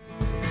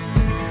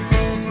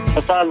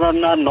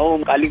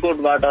 50,9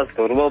 कालीकोटबाट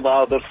ध्रुव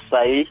बहादुर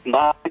साई।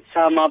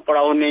 शिक्षामा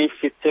पढाउने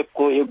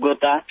शिक्षकको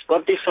योग्यता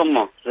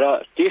कतिसम्म र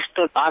टेस्ट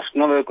पास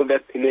नभएको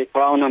व्यक्तिले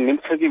पढाउन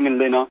मिल्छ कि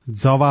मिल्दैन?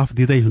 जवाफ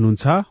दिँदै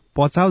हुनुहुन्छ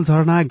पचाल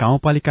झरना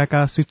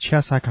गाउँपालिकाका शिक्षा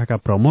शाखाका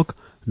प्रमुख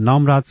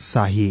नमराज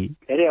शाही।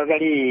 धेरै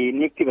अगाडि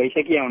नियुक्ति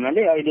भइसकिया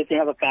हुनाले अहिले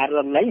चाहिँ अब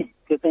कार्यलाई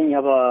त्यो चाहिँ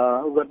अब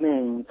गर्ने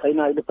छैन।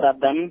 अहिले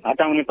प्रावधान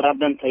हटाउने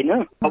प्रावधान छैन।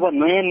 अब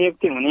नयाँ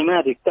नियुक्ति हुनेमा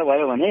रिक्त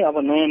भयो भने अब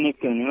नयाँ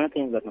नियुक्ति हुनेमा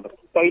चाहिँ गर्नुपर्छ।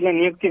 पहिला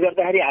नियुक्ति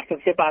गर्दाखेरि 8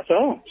 कक्षा पास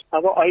हो।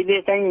 अब अहिले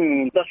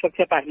चाहिँ 10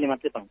 कक्षा पासले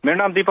मात्रै पाउँछ। मेरो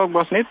नाम दीपक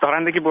बस्नेत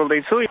धरानदेखि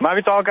बोल्दैछु।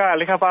 मावि तहका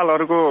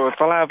लेखापालहरूको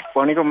तलब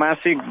भनेको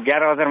मासिक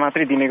 11,000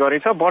 मात्रै दिने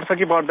गरेछ। बढ्छ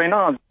कि बढ्दैन?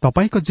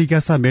 तपाईको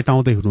जिज्ञासा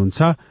मेटाउँदै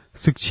हुनुहुन्छ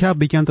शिक्षा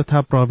विज्ञान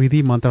तथा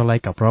प्रविधि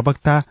मन्त्रालयका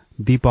प्रवक्ता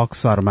दीपक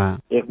शर्मा।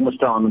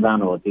 एकमुष्ट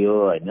अनुदान हो त्यो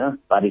होइन,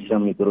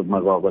 पारिश्रमिक रूपमा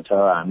गएको छ।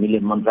 हामीले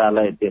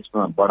मन्त्रालय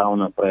त्यसमा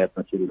बढाउन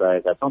प्रयत्नशील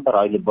रहेका छौँ, तर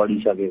अहिले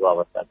बढिसकेको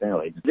अवस्था चाहिँ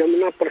होइन।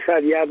 जमुना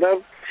प्रसाद यादव,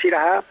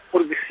 सिराहा,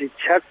 पूर्व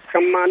शिक्षक।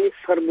 सम्मानित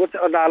सर्वोच्च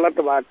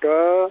अदालतबाट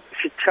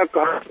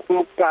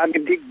शिक्षकहरूको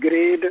प्राविधिक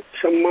ग्रेड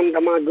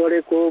सम्बन्धमा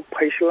गरेको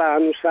फैसला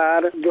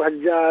अनुसार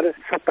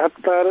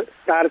 2077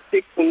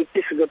 कार्तिक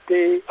 29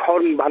 गते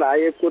फर्म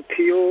भराएको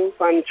थियो।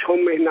 5-6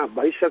 महिना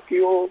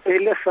भइसक्यो।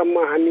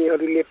 अहिलेसम्म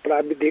हामीहरूले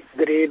प्राविधिक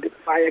ग्रेड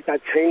पाएका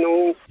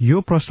छैनौं।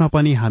 यो प्रश्न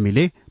पनि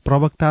हामीले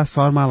प्रवक्ता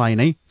शर्मालाई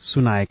नै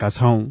सुनाएका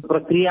छौं।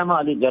 प्रक्रियामा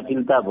अलिक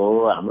जटिलता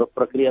भयो। हाम्रो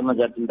प्रक्रियामा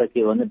जटिलता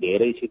के भने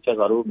धेरै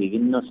शिक्षकहरू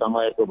विभिन्न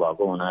समयको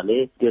भएको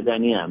हुनाले त्यो चाहिँ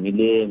नि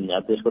हामीले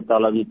त्यसको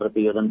तलबी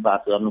प्रतिवेदन पास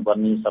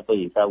गर्नुपर्ने, सबै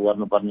हिसाब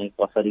गर्नुपर्ने,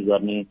 कसरी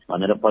गर्ने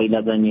भनेर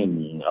पहिला चाहिँ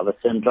नि अब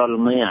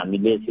सेन्ट्रलमै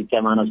हामीले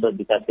शिक्षा मानव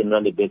विकास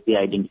केन्द्रले व्यक्ति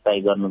आइडेन्टिफाई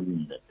गर्नु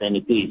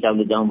चाहिँ त्यो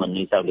हिसाबले जाउँ भन्ने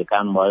हिसाबले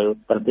काम भयो।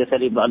 तर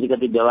त्यसरी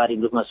अलिकति व्यावहारिक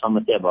रूपमा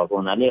समस्या भएको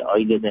हुनाले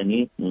अहिले चाहिँ नि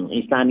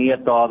स्थानीय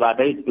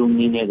तहबाटै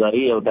टुङ्गिने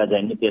गरी एउटा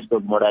चाहिँ नि त्यसको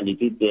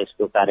मोडालिटी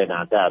त्यसको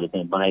कार्यढाँचाहरू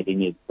चाहिँ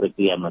बनाइदिने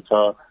प्रक्रियामा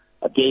छ।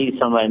 केही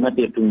समयमा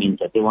त्यो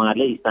टुङ्गिन्छ। त्यो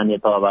उहाँहरूले स्थानीय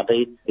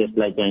तहबाटै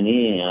त्यसलाई चाहिँ नि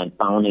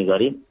पाउने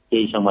गरी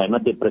केही समयमा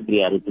त्यो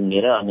प्रक्रियाहरू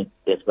टुङ्गेर अनि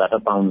त्यसबाट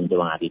पाउनुहुन्छ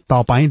उहाँहरूले।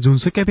 तपाईँ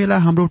जुनसुकै बेला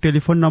हाम्रो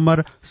टेलिफोन नम्बर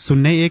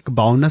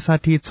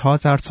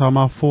 01526066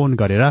 मा फोन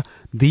गरेर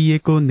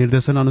दिइएको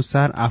निर्देशन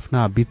अनुसार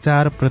आफ्ना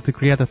विचार,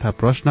 प्रतिक्रिया तथा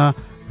प्रश्न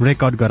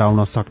रेकर्ड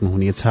गराउन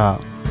सक्नुहुनेछ।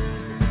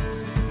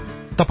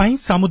 तपाईँ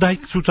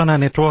सामुदायिक सूचना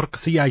नेटवर्क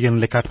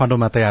सीआईएनले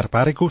काठमाडौँमा तयार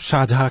पारेको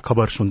साझा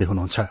खबर सुन्दै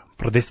हुनुहुन्छ।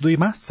 प्रदेश 2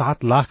 मा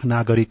 7 लाख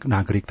नागरिक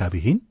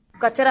नागरिकताविहीन,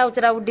 कचरा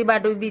उचरा डिब्बा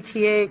डुब्बी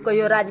छिए,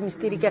 कोई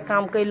राजमिस्त्री के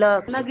काम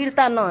कैलक,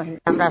 नागरिकता न है।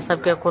 हमरा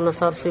सबके कोनो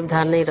सर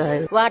सुविधा नहीं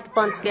रहे। वार्ड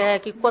पंच के है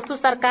कि कथु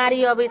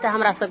सरकारी अभी त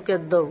हमरा सबके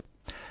दो।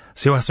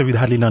 सेवा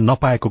सुविधा लिन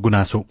नपाएको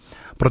गुनासो,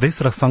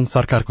 प्रदेश र संघ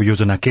सरकारको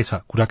योजना के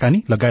छ,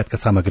 कुराकानी लगायतका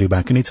सामग्री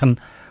बाँकी नै छन्।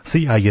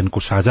 सीआईएनको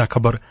साझा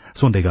खबर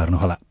सुन्दै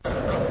गर्नुहोला।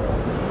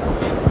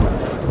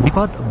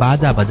 विपद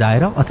बाजा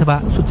बजाएर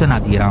अथवा सूचना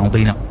दिएर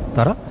आउँदैन,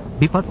 तर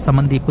विपद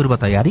सम्बन्धी पूर्व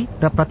तयारी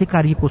र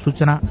प्रतिकार्यको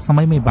सूचना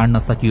समयमै बाँड्न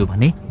सकियो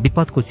भने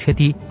विपदको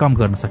क्षति कम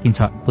गर्न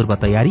सकिन्छ। पूर्व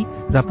तयारी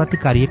र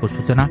प्रतिकार्यको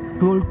सूचना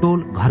टोल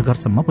टोल घर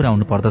घरसम्म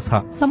पुर्याउनु पर्दछ।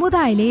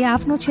 समुदायले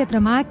आफ्नो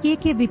क्षेत्रमा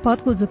के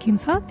विपदको जोखिम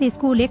छ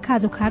त्यसको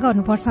लेखाजोखा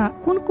गर्नुपर्छ।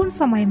 कुन कुन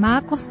समयमा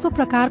कस्तो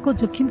प्रकारको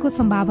जोखिमको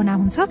सम्भावना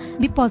हुन्छ,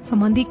 विपद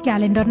सम्बन्धी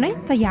क्यालेण्डर नै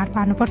तयार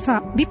पार्नुपर्छ।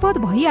 विपद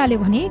भइहाल्यो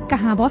भने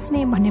कहाँ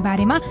बस्ने भन्ने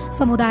बारेमा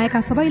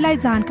समुदायका सबैलाई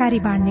जानकारी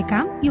बाँड्ने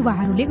काम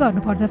युवाहरूले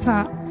गर्नुपर्दछ।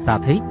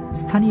 साथै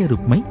स्थानीय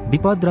रूपमै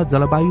विपद र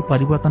जलवायु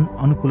परिवर्तन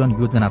अनुकूलन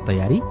योजना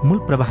तयारी, मूल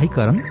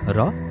प्रवाहीकरण र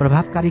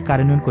प्रभावकारी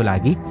कार्यान्वयनको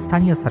लागि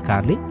स्थानीय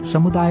सरकारले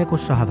समुदायको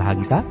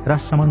सहभागिता र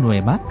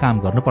समन्वयमा काम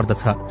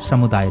गर्नुपर्दछ।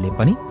 समुदायले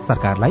पनि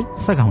सरकारलाई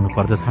सघाउनु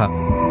पर्दछ।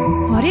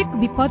 हरेक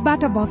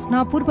विपदबाट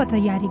बस्न पूर्व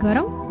तयारी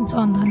गरौं,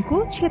 जनधनको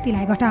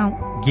क्षतिलाई घटाउँ।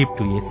 गिफ्ट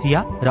टु एसिया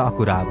र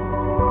अकुराब।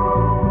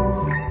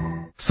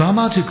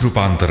 सामाजिक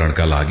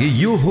रूपान्तरणका लागि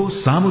यो हो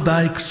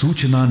सामुदायिक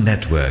सूचना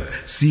नेटवर्क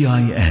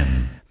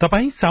सीआईएन।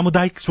 तपाई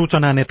सामुदायिक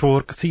सूचना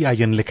नेटवर्क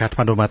सीआईएनले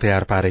काठमाडौँमा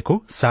तयार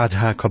पारेको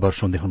साझा खबर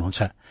सुन्दै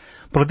हुनुहुन्छ।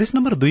 प्रदेश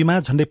नम्बर 2 मा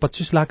झण्डै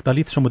 25 लाख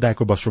दलित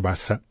समुदायको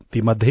बसोबास छ।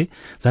 तीमध्ये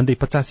झण्डै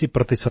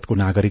 85%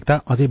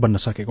 नागरिकता अझै बन्न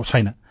सकेको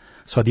छैन।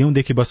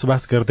 सदियौंदेखि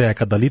बसोबास गर्दै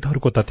आएका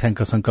दलितहरूको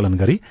तथ्याङ्क संकलन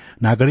गरी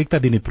नागरिकता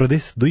दिने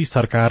प्रदेश 2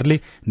 सरकारले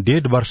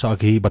 1.5 वर्ष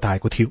अघि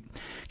बताएको थियो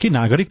कि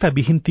नागरिकता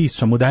विहीन ती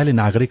समुदायले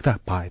नागरिकता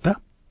पाए त।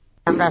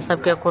 हमरा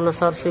सबके कोनो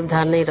सर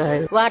सुविधा नहीं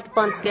रहे। वार्ड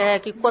पंच के है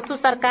कि कथु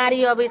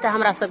सरकारी अभी त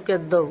हमरा सबके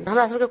दो।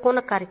 हमरा सबके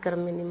कोनो कार्यक्रम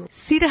में नहीं।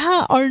 सिराहा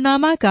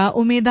अर्नामाका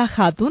उमेदा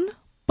खातुन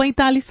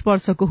 45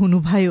 वर्षको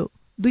हुनुभयो।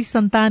 2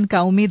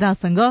 सन्तानका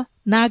उमेदासँग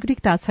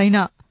नागरिकता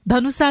छैन।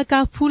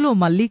 धनुषाका फूलो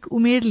मल्लिक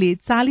उमेरले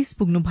 40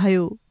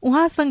 पुग्नुभयो।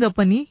 उहाँसँग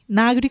पनि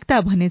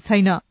नागरिकता भने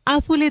छैन।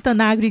 आफूले त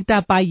नागरिकता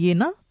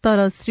पाइएन,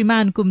 तर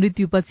श्रीमानको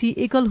मृत्युपछि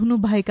एकल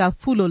हुनुभएका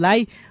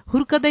फूलोलाई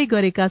हुर्कदै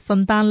गरेका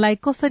सन्तानलाई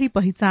कसरी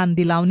पहिचान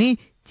दिलाउने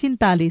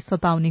चिन्ताले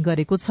सताउने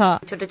गरेको छ।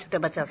 छोटे छोटे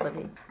बच्चा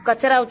सबै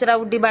कचरा उचरा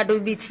डिब्बा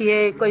डुब्बी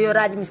छिए, कोही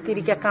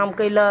राजमिस्त्री के काम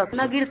कैलक,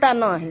 नागरिकता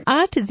न है।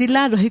 8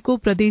 जिल्ला रहेको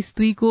प्रदेश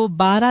 2 को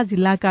 12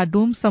 जिल्लाका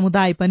डोम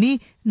समुदाय पनि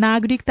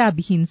नागरिकता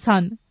विहीन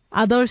छन्।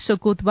 आदर्श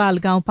कोतवाल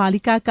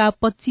गाउँपालिकाका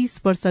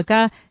 25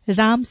 वर्षका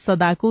राम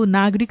सदाको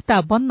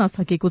नागरिकता बन्न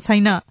सकेको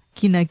छैन,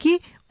 किनकि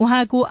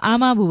उहाँको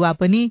आमा बुबा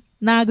पनि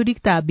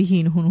नागरिकता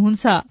विहीन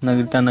हुनुहुन्छ।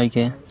 नागरिकता नहीं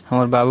के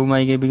हमार बाबू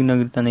माई के भी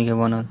नागरिकता नहीं के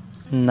बनल।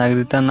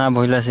 नागरिकता ना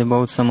भइला से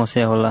बहुत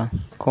समस्या होला।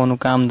 कोनो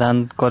काम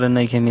धान करे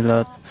नहीं के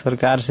मिलत,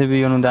 सरकार से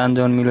भी अनुदान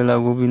जौन मिलेला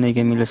वो भी नहीं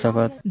के मिले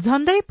सकत।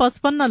 झण्डै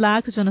 55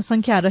 लाख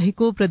जनसंख्या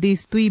रहेको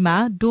प्रदेश 2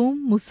 मा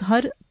डोम,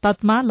 मुसहर,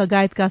 तत्मा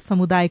लगायतका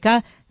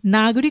समुदायका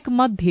नागरिक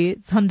मध्ये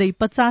झण्डै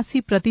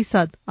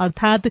 85%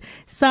 अर्थात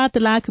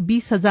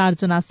 7,20,000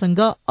 जनासँग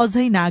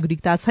अझै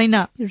नागरिकता छैन।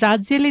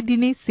 राज्यले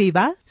दिने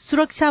सेवा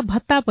सुरक्षा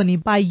भत्ता पनि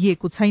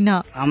पाइएको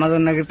छैन। हमारो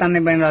नागरिकता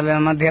नहीं बन रहा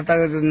है।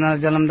 मध्यता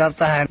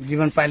जन्मदाता है,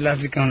 जीवन पाइला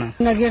क्यों ना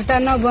नागरिकता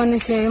न बने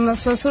से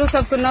ससुर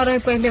सबके न रहे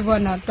पहले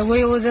बनल, तो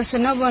वही वजह से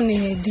न बनी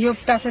है।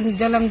 धियोपुता के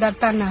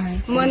जन्मदाता न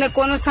है। मैंने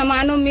कोनो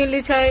सामानो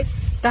मिली छै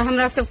त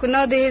हमरा सबको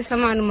न देहे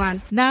समान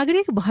मान।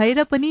 नागरिक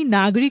भएर पनि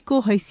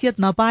नागरिकको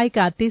हैसियत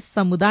नपाएका त्यस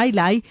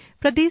समुदायलाई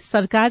प्रदेश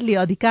सरकारले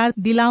अधिकार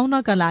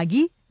दिलाउनका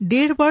लागि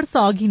 1.5 वर्ष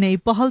अघि नै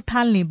पहल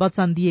थाल्ने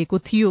वचन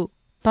दिएको थियो,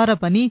 तर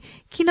पनि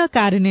किन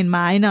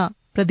कार्यान्वयनमा आएन?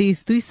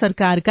 प्रदेश 2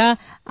 सरकारका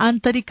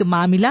आन्तरिक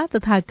मामिला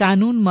तथा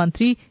कानून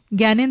मन्त्री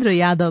ज्ञानेन्द्र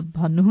यादव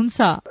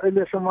भन्नुहुन्छ।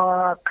 अहिलेसम्म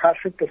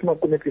खासै त्यसमा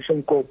कुनै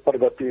किसिमको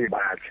प्रगति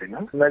भएको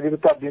छैन।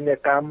 नागरिकता दिने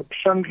काम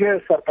संघीय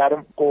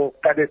सरकारको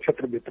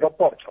कार्यक्षेत्रभित्र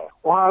पर्छ।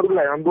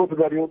 उहाँहरूलाई अनुरोध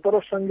गरियो, तर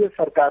संघीय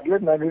सरकारले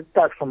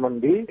नागरिकता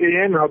सम्बन्धी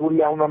ऐनहरू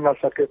ल्याउन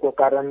नसकेको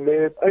कारणले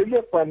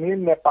अहिले पनि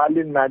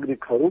नेपाली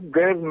नागरिकहरू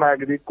गैर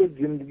नागरिकको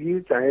जिन्दगी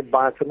चाहिँ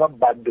बाँच्न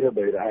बाध्य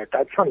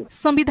भइरहेका छन्।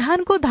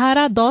 संविधानको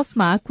धारा 10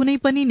 मा कुनै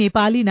पनि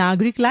नेपाली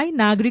नागरिकलाई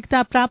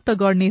नागरिकता प्राप्त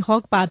गर्ने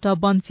हकबाट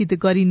वञ्चित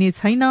गरिने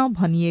छैन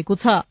भनिएको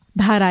छ।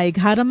 धारा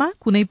 11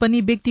 कुनै पनि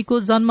व्यक्तिको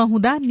जन्म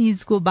हुँदा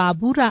निजको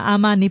बाबु र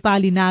आमा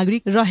नेपाली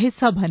नागरिक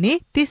रहेछ भने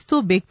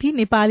त्यस्तो व्यक्ति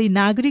नेपाली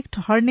नागरिक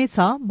ठहर्नेछ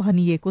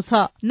भनिएको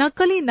छ।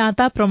 नक्कली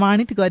नाता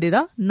प्रमाणित गरेर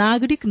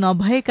नागरिक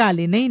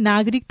नभएकाले नै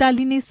नागरिकता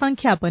लिने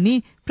संख्या पनि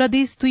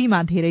प्रदेश 2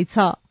 मा धेरै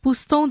छ।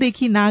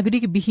 पुस्तौंदेखि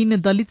नागरिक विहीन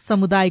दलित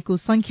समुदायको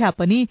संख्या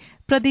पनि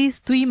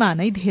प्रदेश 2 मा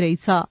नै धेरै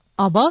छ।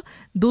 अब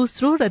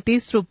दोस्रो र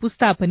तेस्रो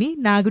पुस्ता पनि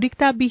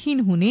नागरिकता विहीन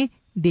हुने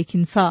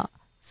देखिन्छ।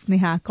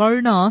 स्नेहा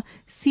कर्ण,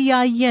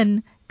 CIN,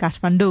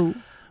 काठमाडौँ।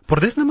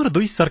 प्रदेश नम्बर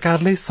 2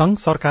 सरकारले संघ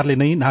सरकारले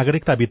नै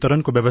नागरिकता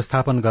वितरणको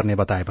व्यवस्थापन गर्ने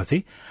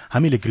बताएपछि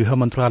हामीले गृह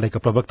मन्त्रालयका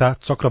प्रवक्ता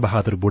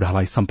चक्रबहादुर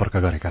बुढालाई सम्पर्क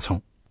गरेका छौं।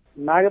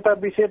 नागरिकता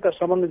विषय त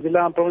सम्बन्धित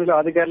जिल्लामा प्रमुख जिल्ला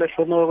अधिकारीले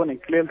सोध्नुभयो भने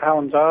क्लियर थाहा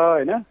हुन्छ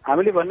हैन।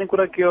 हामीले भन्ने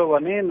कुरा के हो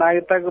भने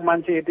नागरिकताको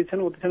मान्छे यति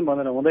छन् उति छन्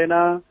भनेर हुँदैन।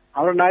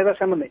 हाम्रो नागरिकता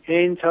सम्बन्धी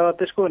ऐन छ,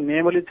 त्यसको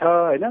नियमावली छ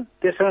हैन।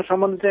 त्यससँग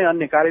सम्बन्धित चाहिँ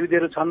अन्य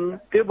कार्यविधिहरू छन्।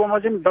 त्यो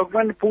बमोजिम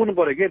डकुमेन्ट पुग्नु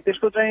पर्यो के।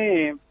 त्यसको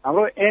चाहिँ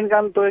हाम्रो ऐन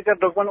कानुन तोकेका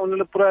डकुमेन्ट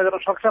उनीहरूले पुरा गर्न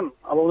सक्छन्।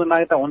 अब उनीहरू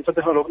नागरिकता हुन्छ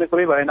त्यसमा रोक्ने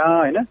कुरै भएन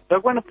हैन।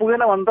 डकुमेन्ट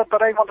पुगेन भने त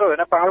तराई मात्र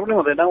होइन, पहाड पनि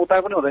हुँदैन,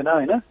 उता पनि हुँदैन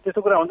हैन।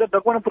 त्यस्तो कुरा हुन्छ।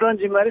 डकुमेन्ट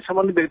पुर्याउने जिम्मेवारी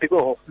सम्बन्धित व्यक्तिको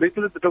हो।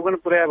 व्यक्तिले डकुमेन्ट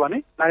पुर्यायो भने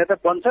नागरिकता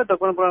बन्छ,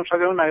 डकुमेन्ट पुर्याउन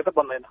सक्यो भने नागरिकता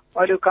बन्दैन।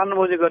 अहिले कानुन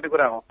बमोजिम गर्ने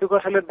कुरा हो। त्यो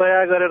कसैले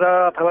दया गरेर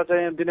अथवा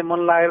चाहिँ दिने मन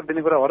लागेर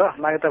दिने कुरा हो र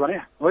नागरिकता भने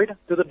होइन।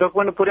 त्यो त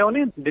डकुमेन्ट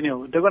पुर्याउने दिने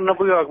हो।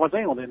 नपुगेको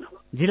चाहिँ हुँदैन।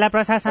 जिल्ला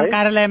प्रशासन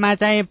कार्यालयमा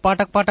चाहिँ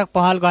पटक पटक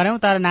पहल गर्यौं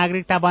तर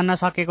नागरिकता बन्न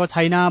सकेको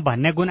छैन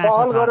भन्ने गुनासो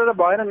छ। पहल गरेर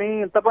भएन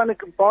नि। तपाईले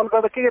पहल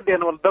गर्दा के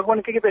दिनु होला,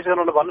 डकुमेन्ट के पेश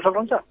गर्नु होला भन्न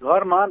सक्नुहुन्छ।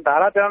 घरमा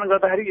धारा प्रेरण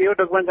गर्दाखेरि यो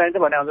डकुमेन्ट चाहिन्छ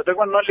भने हुन्छ।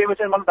 डकुमेन्ट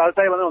नलिएपछि मलाई धारा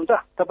चाहियो भने हुन्छ।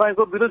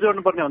 तपाईको विद्युत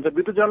जोड्नु पर्ने हुन्छ।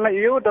 विद्युत जोड्नलाई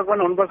यो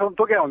डकुमेन्ट हुनुपर्छ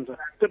तोक्या हुन्छ।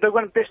 त्यो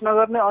डकुमेन्ट पेश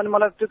नगर्ने अनि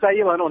मलाई त्यो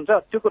चाहियो भने हुन्छ।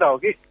 त्यो कुरा हो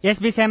कि। यस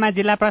विषयमा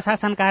जिल्ला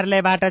प्रशासन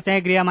कार्यालयबाट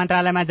चाहिँ गृह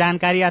मन्त्रालयमा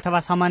जानकारी अथवा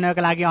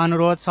समन्वयको लागि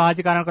अनुरोध,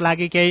 सहजीकरणको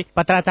लागि केही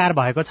पत्राचार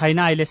भएको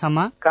छैन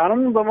अहिलेसम्म।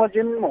 कानुन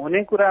बमोजिम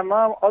हुने कुरामा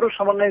अरू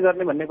समन्वय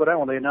गर्ने भन्ने कुरा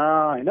हुँदैन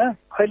हैन।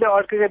 अहिले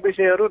अड्केका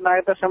विषयहरू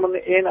नागरिकता सम्बन्धी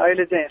ऐन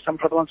अहिले चाहिँ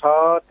संसदमा छ।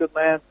 त्यो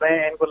नयाँ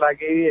ऐनको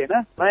लागि हैन।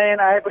 नयाँ ऐन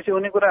आएपछि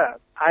हुने कुरा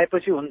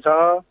आएपछि हुन्छ।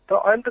 तर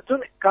अहिले त जुन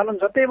कानुन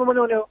छ त्यही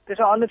बमोजिम हुने हो।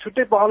 त्यसमा अन्य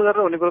छुट्टै पहल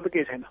गरेर हुने कुरो त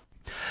केही छैन।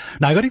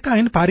 नागरिकता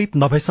ऐन पारित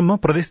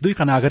नभएसम्म प्रदेश 2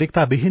 का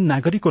नागरिकता विहीन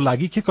नागरिकको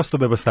लागि के कस्तो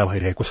व्यवस्था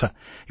भइरहेको छ?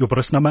 यो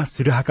प्रश्नमा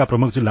सिराहाका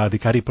प्रमुख जिल्ला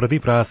अधिकारी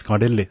प्रदीप राज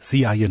कँडेलले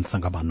CIN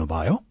सँग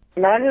भन्नुभयो।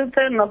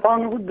 नागरिकता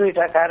नपाउनुको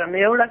दुईटा कारण।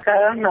 एउटा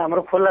कारण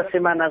हाम्रो खुला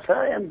सिमाना छ।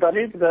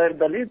 दलित गैर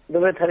दलित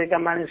दुवै थरीका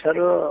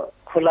मानिसहरू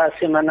खुला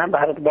सिमाना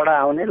भारतबाट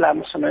आउने,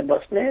 लामो समय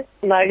बस्ने,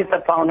 नागरिकता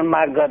पाउन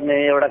माग गर्ने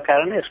एउटा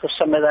कारण। यसको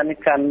संवैधानिक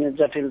कानुनी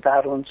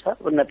जटिलताहरू हुन्छ।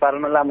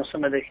 नेपालमा लामो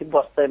समयदेखि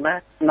बस्दैमा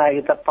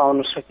नागरिकता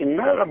पाउन सकिन्न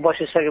र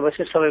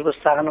बसिसकेपछि सबैको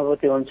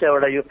सहानुभूति हुन्छ,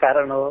 एउटा यो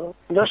कारण हो।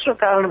 दोस्रो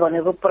कारण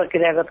भनेको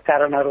प्रक्रियागत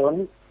कारणहरू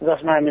हुन्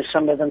जसमा हामी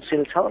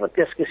संवेदनशील छौँ र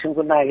त्यस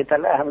किसिमको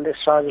नागरिकतालाई हामीले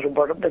सहज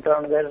रूपबाट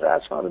वितरण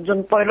गरिरहेछौँ।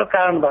 जुन पहिलो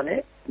कारण भने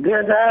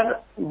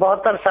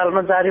 2072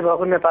 सालमा जारी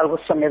भएको नेपालको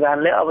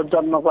संविधानले अब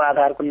जन्मको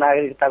आधारको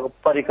नागरिकताको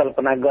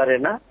परिकल्पना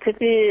गरेन।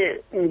 त्यति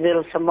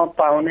जेलसम्म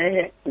पाउने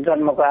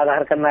जन्मको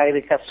आधारका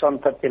नागरिकका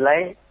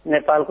सन्ततिलाई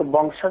नेपालको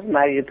वंशज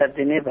नागरिकता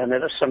दिने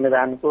भनेर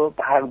संविधानको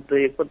भाग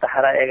 2 को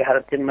धारा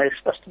 11(3) मा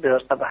स्पष्ट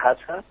व्यवस्था भएको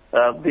छ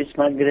र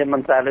बीचमा गृह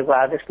मन्त्रालयको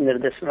आदेश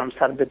निर्देशन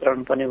अनुसार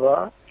वितरण पनि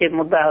भयो। के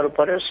मुद्दाहरू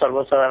पर्यो,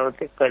 सर्वोच्च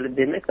अदालतले कहिले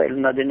दिने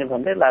कहिले नदिने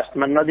भन्दै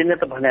लास्टमा नदिने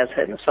त भनेको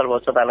छैन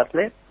सर्वोच्च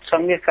अदालतले।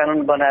 संघीय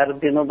कानून बनाएर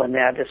दिनु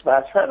भन्ने आदेश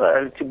भएको छ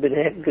र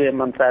विधेयक गृह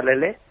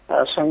मन्त्रालयले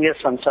संघीय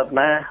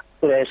संसदमा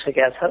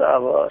पुर्याइसकेका छ र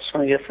अब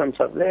संघीय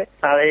संसदले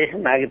चाँडै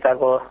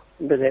नागरिकताको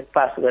विधेयक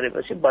पास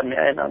गरेपछि बन्ने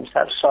ऐन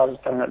अनुसार सहज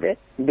ढंगले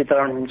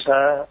वितरण हुन्छ।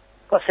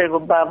 कसैको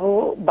बाबु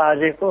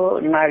बाजेको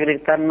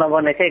नागरिकता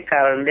नबनेकै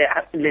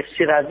कारणले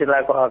सिराहा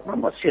जिल्लाको हकमा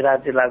म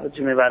सिराहा जिल्लाको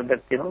जिम्मेवार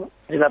व्यक्ति हुँ।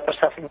 जिल्ला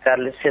प्रशासन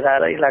कार्यालय सिराहा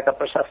र इलाका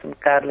प्रशासन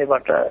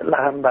कार्यालयबाट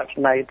लाहानबाट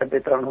नागरिकता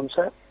वितरण हुन्छ।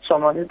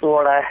 सम्बन्धित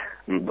वडा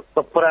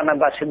पुराना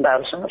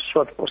बासिन्दाहरूसँग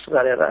सोधपुछ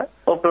गरेर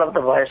उपलब्ध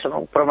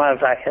भएसम्म प्रमाण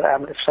राखेर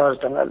हामीले सहज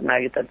ढंगले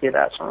नागरिकता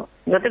दिइरहेछौँ।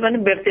 जति पनि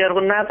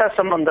व्यक्तिहरूको नाता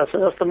सम्बन्ध छ,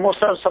 जस्तो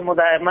मुसर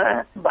समुदायमा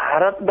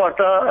भारतबाट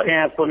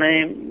यहाँ कुनै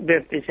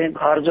व्यक्ति चाहिँ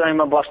घर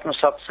ज्वाइँमा बस्न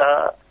सक्छ,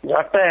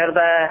 झट्ट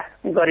हेर्दा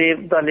गरिब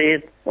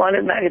दलित उहाँले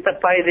नागरिकता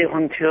पाइदिए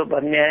हुन्थ्यो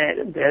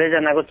भन्ने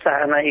धेरैजनाको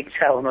चाहना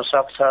इच्छा हुन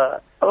सक्छ।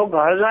 अब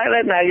घर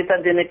ज्वाइँलाई नागरिकता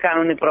दिने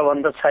कानुनी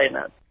प्रबन्ध छैन।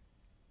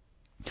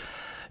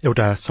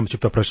 एउटा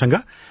संक्षिप्त प्रसंग।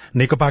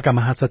 नेकपाका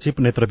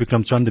महासचिव नेत्र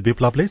विक्रम चन्द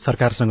विप्लवले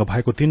सरकारसँग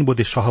भएको 3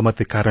 बुँदे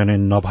सहमति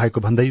कार्यान्वयन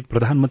नभएको भन्दै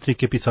प्रधानमन्त्री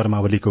केपी शर्मा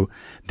ओलीको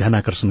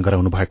ध्यानाकर्षण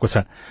गराउनु भएको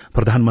छ।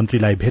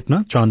 प्रधानमन्त्रीलाई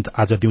भेट्न चन्द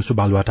आज दिउँसो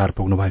बालुवाटार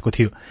पुग्नु भएको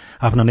थियो।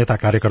 आफ्ना नेता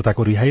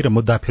कार्यकर्ताको रिहाई र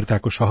मुद्दा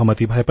फिर्ताको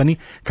सहमति भए पनि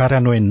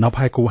कार्यान्वयन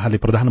नभएको उहाँले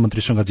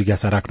प्रधानमन्त्रीसँग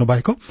जिज्ञासा राख्नु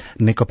भएको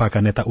नेकपाका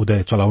नेता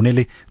उदय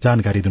चलाउनेले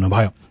जानकारी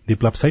दिनुभयो।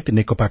 विप्लव सहित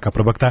नेकपाका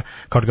प्रवक्ता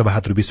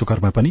खड्गबहादुर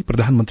विश्वकर्मा पनि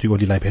प्रधानमन्त्री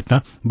ओलीलाई भेट्न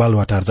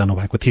बालुवाटार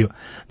जानुभएको थियो।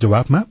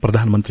 जवाफमा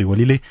प्रधानमन्त्री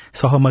ओलीले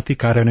सहमति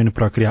कार्यान्वयन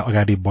प्रक्रिया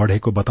अगाडि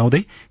बढ़ेको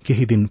बताउँदै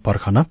केही दिन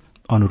पर्खन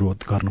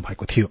अनुरोध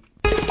गर्नुभएको थियो।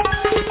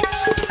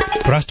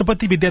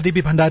 राष्ट्रपति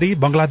विद्यादेवी भण्डारी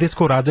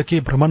बंगलादेशको राजकीय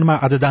भ्रमणमा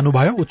आज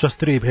जानुभयो।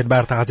 उच्चस्तरीय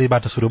भेटवार्ता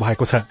आजैबाट शुरू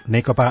भएको छ।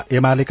 नेकपा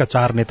एमालेका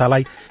 4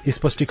 नेतालाई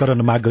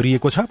स्पष्टीकरण माग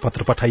गरिएको छ।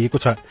 पत्र पठाइएको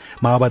छ।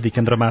 माओवादी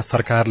केन्द्रमा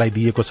सरकारलाई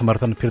दिएको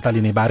समर्थन फिर्ता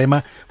लिने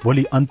बारेमा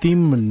भोलि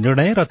अन्तिम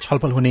निर्णय र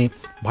छलफल हुने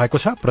भएको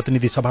छ।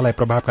 प्रतिनिधि सभालाई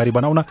प्रभावकारी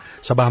बनाउन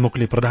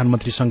सभामुखले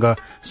प्रधानमन्त्रीसँग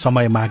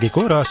समय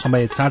मागेको र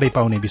समय चाँडै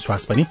पाउने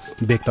विश्वास पनि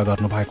व्यक्त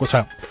गर्नुभएको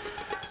छ।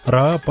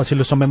 र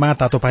पछिल्लो समयमा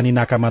तातोपानी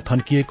नाकामा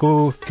थन्किएको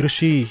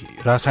कृषि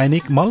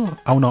रासायनिक मल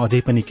आउन अझै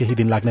पनि केही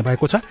दिन लाग्ने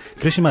भएको छ।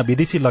 कृषिमा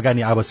विदेशी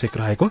लगानी आवश्यक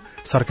रहेको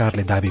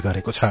सरकारले दावी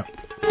गरेको छ।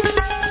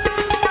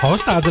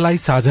 हवस्, आजलाई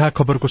साझा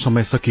खबरको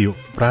समय सकियो।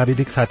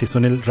 प्राविधिक साथी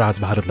सुनिल राज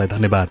भारतलाई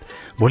धन्यवाद।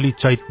 भोलि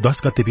चैत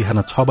 10 गते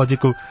बिहान 6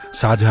 बजेको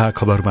साझा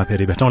खबरमा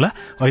फेरि भेटौँला।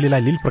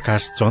 अहिलेलाई लील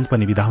प्रकाश चन्द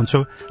पनि बिदा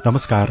हुन्छु।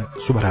 नमस्कार,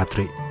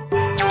 शुभरात्रि।